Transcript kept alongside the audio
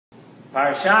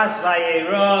S.S.S.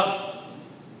 Vayeira,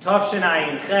 Tavshin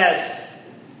Ayin Ches.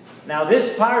 Now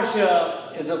this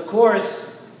parsha is, of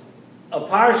course, a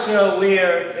parsha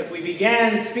where if we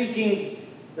began speaking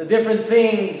the different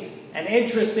things and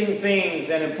interesting things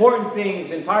and important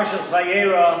things in Parshas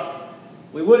Vayeira,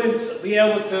 we wouldn't be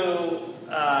able to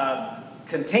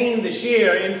contain the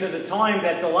shir into the time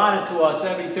that's allotted to us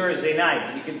every Thursday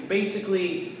night. We could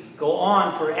basically go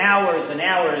on for hours and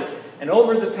hours. And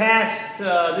over the past,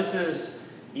 this is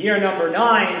year number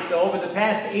 9, so over the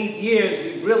past 8 years,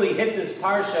 we've really hit this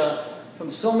parsha from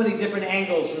so many different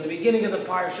angles, from the beginning of the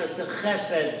parsha to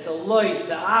Chesed, to Lot,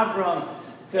 to Avram,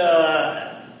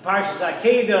 to Parshas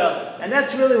Akedah, and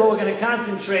that's really what we're going to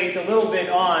concentrate a little bit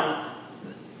on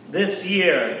this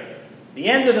year. The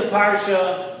end of the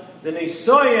parsha, the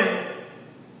Nisoyan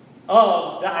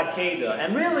of the Akedah.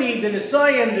 And really, the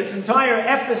Nisoyan, this entire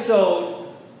episode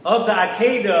of the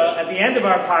Akedah at the end of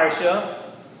our parsha,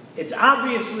 it's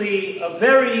obviously a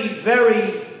very,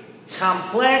 very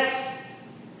complex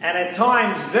and at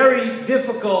times very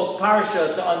difficult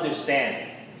parsha to understand.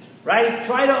 Right?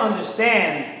 Try to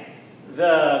understand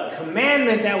the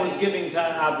commandment that was given to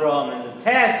Avram and the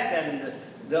test and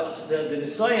the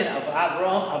Nisoyan of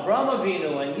Avram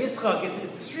Avinu and Yitzchak.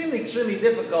 It's extremely, extremely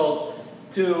difficult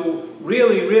to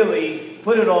really, really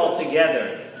put it all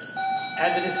together.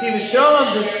 And the Nesivos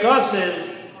Shalom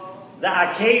discusses the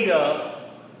Akedah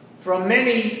from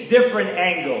many different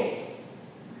angles.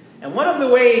 And one of the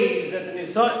ways that the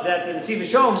Nesivos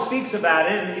Shalom speaks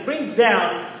about it, and he brings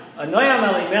down a Noam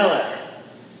Elimelech.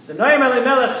 The Noam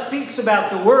Elimelech speaks about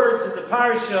the words of the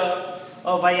parsha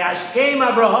of Vayashkem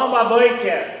Avraham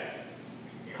Aboiker.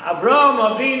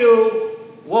 Avram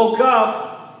Avinu woke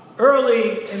up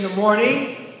early in the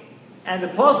morning, and the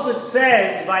pasuk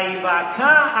says,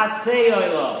 "Vayivaka atzei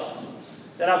olam,"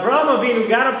 that Avram Avinu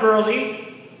got up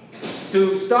early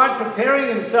to start preparing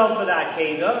himself for the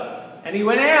Akedah, and he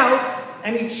went out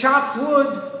and he chopped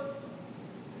wood.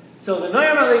 So the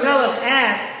Noam Elimelech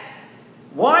asks,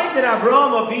 why did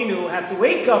Avram Avinu have to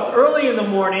wake up early in the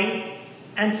morning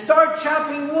and start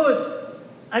chopping wood?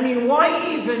 I mean, why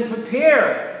even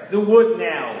prepare the wood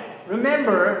now?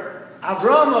 Remember,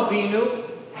 Avram Avinu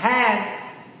had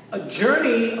a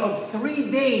journey of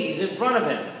 3 days in front of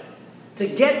him. To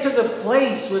get to the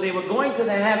place where they were going to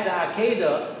have the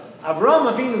Akedah, Avram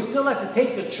Avinu still had to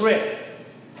take a trip.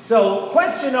 So,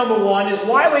 question number 1 is,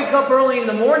 why wake up early in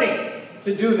the morning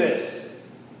to do this?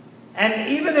 And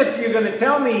even if you're going to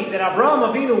tell me that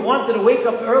Avram Avinu wanted to wake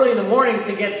up early in the morning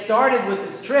to get started with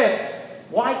his trip,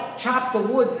 why chop the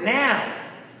wood now?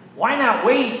 Why not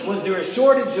wait? Was there a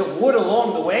shortage of wood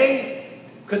along the way?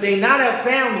 Could they not have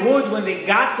found wood when they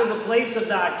got to the place of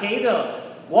the Akedah?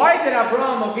 Why did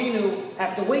Avraham Avinu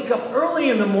have to wake up early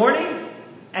in the morning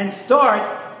and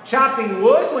start chopping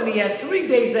wood when he had 3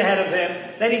 days ahead of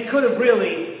him that he could have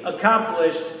really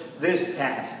accomplished this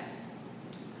task?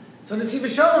 So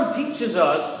Nesivos Shalom teaches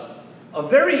us a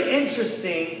very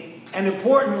interesting and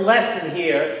important lesson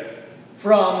here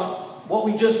from what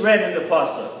we just read in the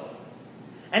pasuk.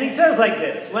 And he says like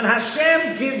this: when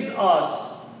Hashem gives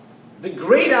us the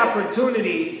great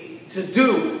opportunity to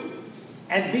do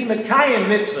and be Mekayim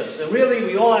mitzvahs, and really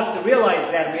we all have to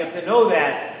realize that, we have to know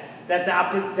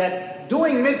that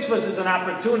doing mitzvahs is an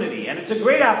opportunity, and it's a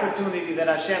great opportunity that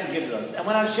Hashem gives us. And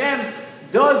when Hashem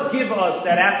does give us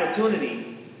that opportunity,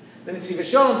 then Nesivos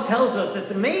Shalom tells us that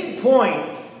the main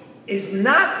point is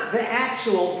not the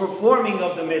actual performing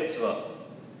of the mitzvah.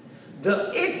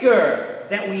 The ikr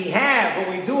that we have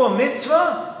when we do a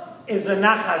mitzvah is a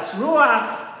nachas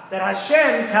ruach that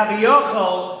Hashem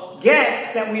Kaviyochel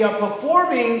gets, that we are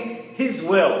performing His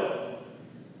will.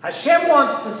 Hashem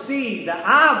wants to see the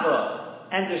ava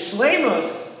and the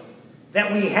shleimus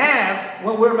that we have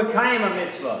when we're mekayim a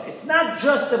mitzvah. It's not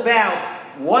just about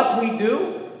what we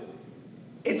do,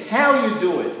 it's how you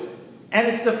do it. And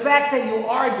it's the fact that you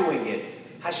are doing it.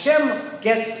 Hashem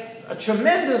gets a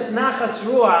tremendous nachas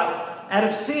ruach out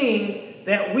of seeing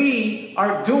that we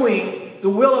are doing the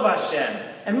will of Hashem.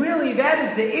 And really, that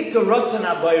is the ikar ratzon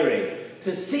habayre,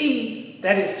 to see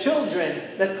that His children,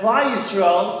 that Klal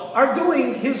Yisrael, are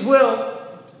doing His will.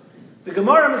 The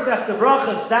Gemara Masechta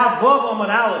Brachos Daf Vav Amud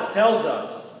Aleph tells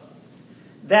us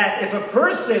that if a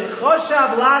person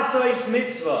choshav lasos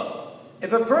mitzvah,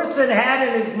 if a person had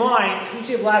in his mind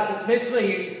choshav lasos mitzvah,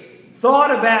 he thought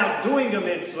about doing a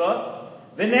mitzvah,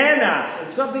 v'nanas,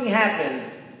 and something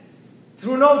happened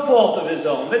through no fault of his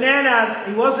own. V'nanas,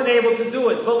 he wasn't able to do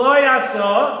it. V'lo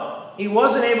yasa, he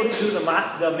wasn't able to do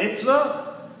the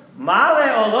mitzvah. Male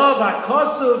olav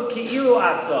hakosuv ki'ilu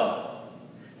asa.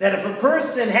 That if a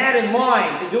person had in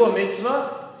mind to do a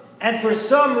mitzvah, and for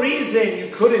some reason you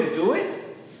couldn't do it,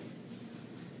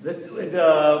 the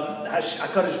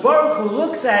HaKadosh Baruch Hu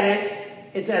looks at it,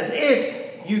 it's as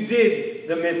if you did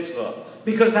the mitzvah.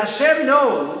 Because Hashem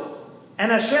knows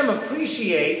and Hashem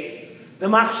appreciates the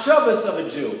machshavas of a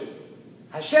Jew.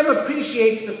 Hashem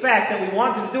appreciates the fact that we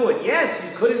wanted to do it. Yes,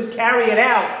 you couldn't carry it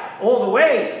out all the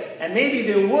way, and maybe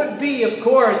there would be, of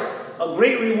course, a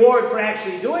great reward for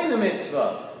actually doing the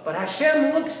mitzvah. But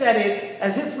Hashem looks at it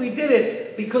as if we did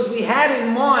it because we had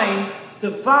in mind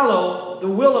to follow the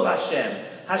will of Hashem.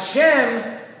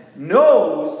 Hashem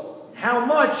knows how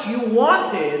much you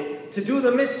wanted to do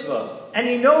the mitzvah. And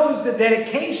He knows the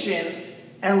dedication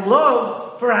and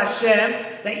love for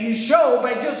Hashem that you show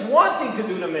by just wanting to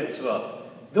do the mitzvah.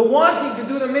 The wanting to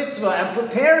do the mitzvah and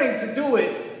preparing to do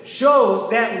it shows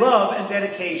that love and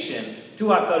dedication to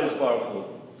HaKadosh Baruch Hu.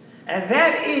 And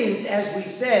that is, as we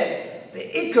said, the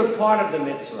ikar part of the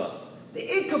mitzvah. The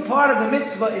ikar part of the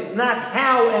mitzvah is not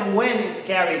how and when it's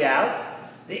carried out.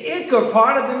 The ikar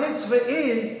part of the mitzvah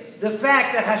is the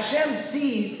fact that Hashem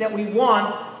sees that we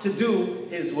want to do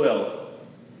His will.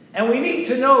 And we need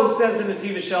to know, says the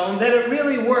Nesivos Shalom, that it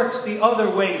really works the other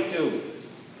way too.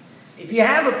 If you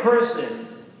have a person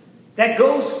that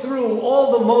goes through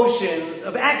all the motions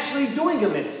of actually doing a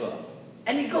mitzvah,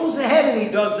 and he goes ahead and he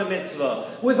does the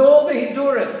mitzvah with all the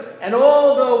hidurim and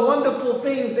all the wonderful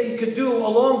things that you could do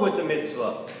along with the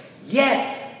mitzvah,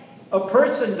 yet a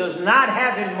person does not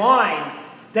have in mind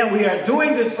that we are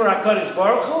doing this for HaKadosh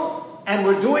Baruch Hu, and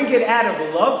we're doing it out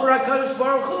of love for HaKadosh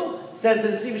Baruch Hu, says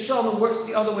in Nesivos Shalom, it works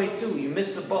the other way too. You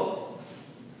missed the boat.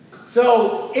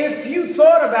 So if you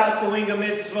thought about doing a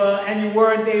mitzvah and you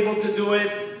weren't able to do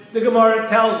it, the Gemara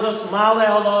tells us, Ma'ale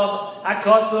alav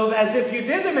hakasuv, as if you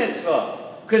did the mitzvah,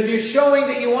 because you're showing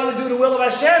that you want to do the will of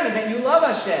Hashem and that you love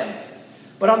Hashem.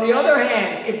 But on the other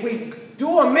hand, if we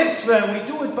do a mitzvah and we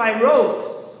do it by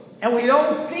rote, and we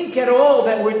don't think at all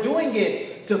that we're doing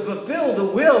it to fulfill the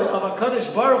will of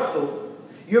HaKadosh Baruch Hu,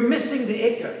 you're missing the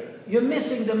ikar. You're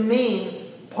missing the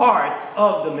main part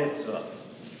of the mitzvah.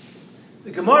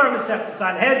 The Gemara Masechta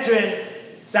Sanhedrin,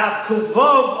 Daf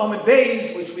Kuvav Omid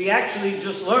Beis, which we actually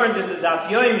just learned in the Daf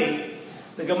Yomi,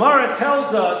 the Gemara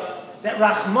tells us that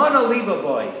Rachmana Liba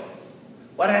Boy,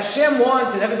 what Hashem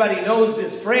wants, and everybody knows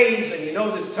this phrase and you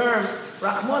know this term,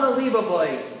 Rachmana Liba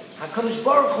Boy, HaKadosh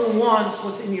Baruch Hu wants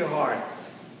what's in your heart.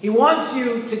 He wants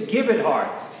you to give it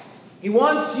heart. He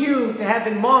wants you to have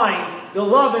in mind the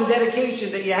love and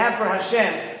dedication that you have for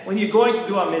Hashem when you're going to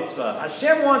do a mitzvah.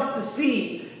 Hashem wants to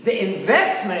see the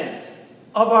investment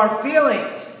of our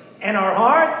feelings and our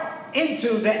heart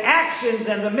into the actions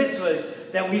and the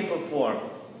mitzvahs that we perform.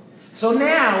 So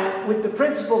now, with the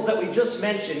principles that we just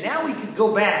mentioned, now we could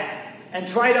go back and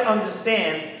try to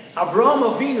understand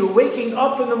Avraham Avinu waking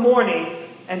up in the morning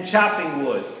and chopping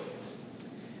wood.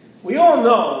 We all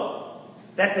know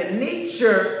that the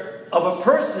nature of a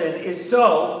person is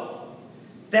so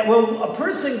that when a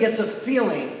person gets a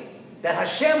feeling that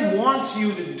Hashem wants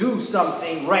you to do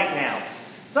something right now,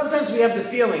 sometimes we have the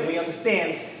feeling, we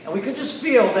understand, and we could just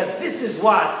feel that this is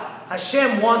what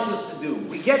Hashem wants us to do.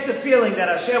 We get the feeling that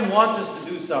Hashem wants us to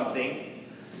do something.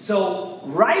 So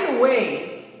right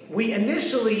away, we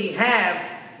initially have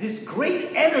this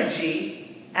great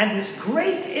energy and this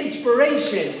great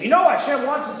inspiration. We know Hashem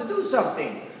wants us to do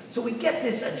something. So we get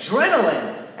this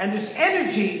adrenaline and this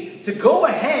energy to go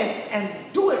ahead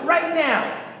and do it right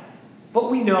now. But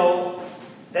we know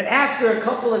that after a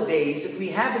couple of days, if we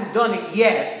haven't done it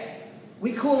yet,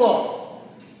 we cool off.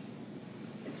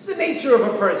 It's the nature of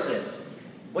a person.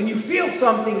 When you feel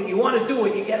something that you want to do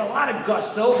it, you get a lot of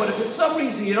gusto, but if for some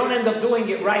reason you don't end up doing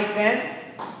it right then,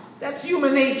 that's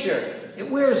human nature. It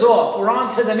wears off. We're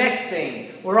on to the next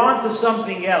thing. We're on to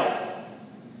something else.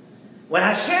 When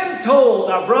Hashem told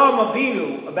Avraham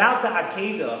Avinu about the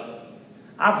Akedah,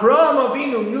 Avraham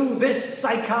Avinu knew this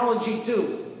psychology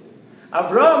too.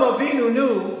 Avraham Avinu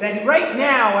knew that right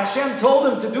now Hashem told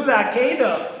him to do the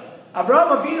Akedah.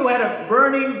 Avraham Avinu had a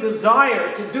burning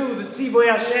desire to do the Tzivoy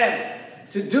Hashem,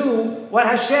 to do what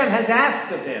Hashem has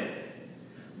asked of him.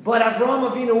 But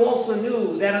Avraham Avinu also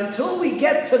knew that until we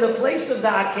get to the place of the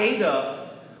Akedah,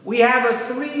 we have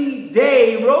a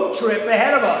 3-day road trip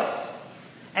ahead of us.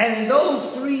 And in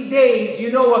those 3 days,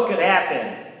 you know what could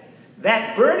happen.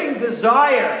 That burning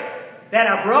desire that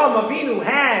Avraham Avinu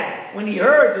had when he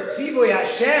heard the Tzivoy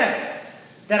Hashem,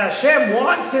 that Hashem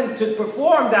wants him to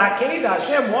perform the Akedah,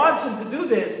 Hashem wants him to do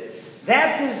this,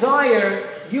 that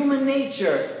desire, human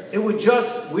nature, it would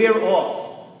just wear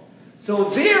off. So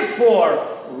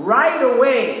therefore, right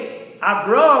away,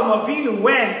 Avraham Avinu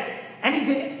went and he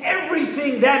did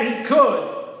everything that he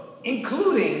could,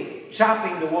 including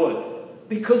chopping the wood.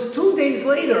 Because 2 days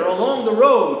later, along the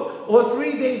road, or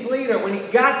 3 days later, when he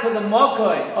got to the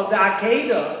Makkah of the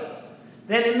Akedah,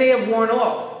 then it may have worn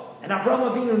off. And Avraham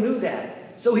Avinu knew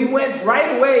that. So he went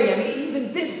right away, and he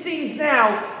even did things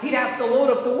now. He'd have to load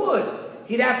up the wood.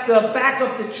 He'd have to back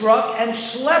up the truck and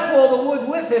schlep all the wood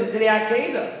with him to the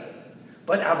Akedah.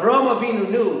 But Avraham Avinu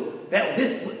knew that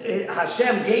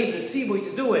Hashem gave the tzivui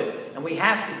to do it, and we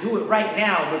have to do it right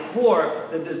now before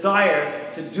the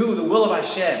desire to do the will of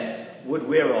Hashem would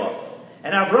wear off.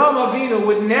 And Avraham Avinu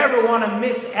would never want to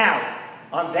miss out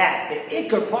on that, the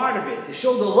ikar part of it, to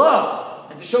show the love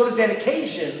and to show the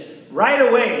dedication right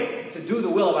away to do the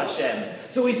will of Hashem.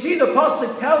 So we see the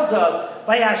pasuk tells us,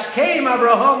 "Vayashkem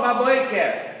Avraham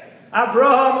b'boker."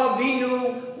 Avraham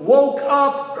Avinu woke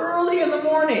up early in the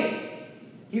morning.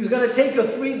 He was going to take a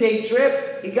 3-day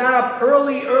trip. He got up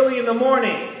early in the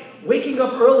morning, waking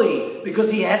up early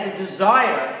because he had the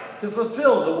desire to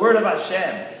fulfill the word of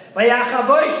Hashem. And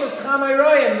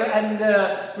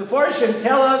the Mefarshim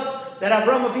tell us that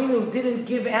Avraham Avinu didn't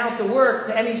give out the work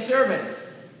to any servants.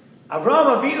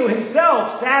 Avraham Avinu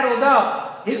himself saddled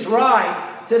up his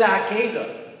ride to the Akedah.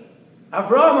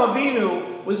 Avraham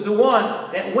Avinu was the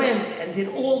one that went and did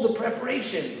all the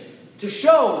preparations to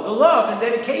show the love and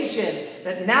dedication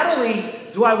that not only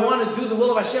do I want to do the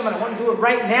will of Hashem, but I want to do it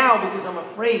right now because I'm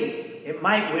afraid it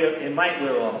might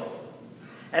wear off.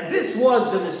 And this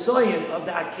was the Nisayon of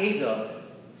the Akedah,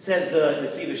 says the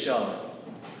Nesivos Shalom.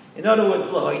 In other words,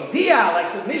 L'hoidia,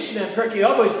 like the Mishnah in Pirkei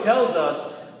Avos tells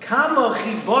us, Kama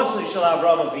chibosei shel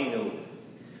Avraham Avinu.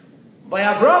 By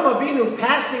Avraham Avinu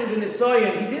passing the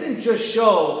Nisayon, he didn't just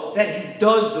show that he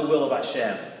does the will of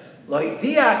Hashem.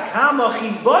 L'hoidia kama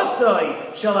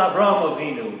chibosei shel Avraham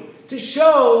Avinu. To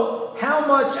show how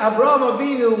much Avraham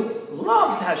Avinu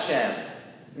loved Hashem.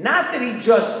 Not that he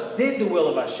just did the will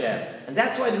of Hashem. And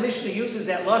that's why the Mishnah uses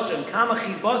that lashon, kama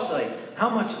chibosei, how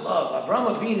much love.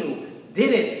 Avraham Avinu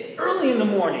did it early in the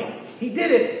morning. He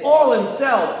did it all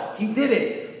himself. He did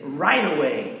it right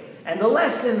away. And the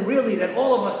lesson really that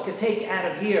all of us could take out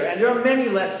of here, and there are many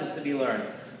lessons to be learned,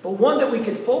 but one that we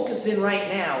could focus in right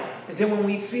now is that when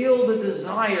we feel the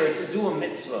desire to do a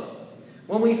mitzvah,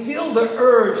 when we feel the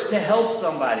urge to help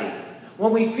somebody,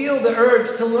 when we feel the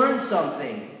urge to learn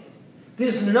something,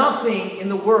 there's nothing in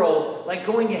the world like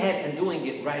going ahead and doing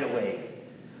it right away.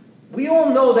 We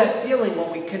all know that feeling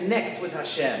when we connect with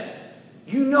Hashem.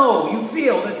 You know, you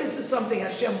feel that this is something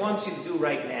Hashem wants you to do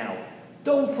right now.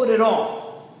 Don't put it off.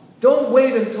 Don't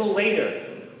wait until later.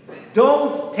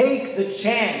 Don't take the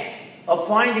chance of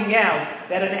finding out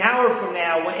that an hour from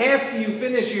now, after you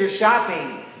finish your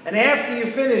shopping, and after you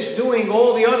finish doing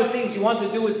all the other things you want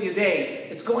to do with your day,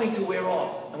 it's going to wear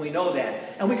off. And we know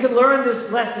that. And we can learn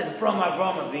this lesson from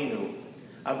Avraham Avinu.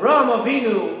 Avraham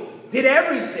Avinu did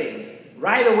everything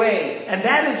right away. And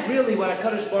that is really what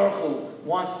HaKadosh Baruch Hu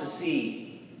wants to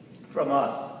see from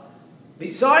us.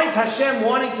 Besides Hashem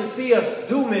wanting to see us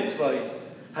do mitzvahs,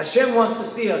 Hashem wants to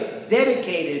see us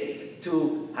dedicated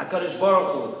to HaKadosh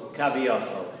Baruch Hu,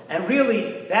 Kaviyachal. And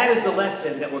really, that is the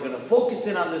lesson that we're going to focus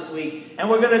in on this week. And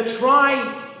we're going to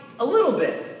try a little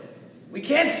bit. We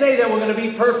can't say that we're going to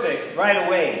be perfect right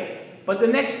away. But the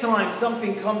next time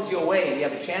something comes your way and you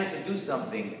have a chance to do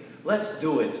something, let's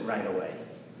do it right away.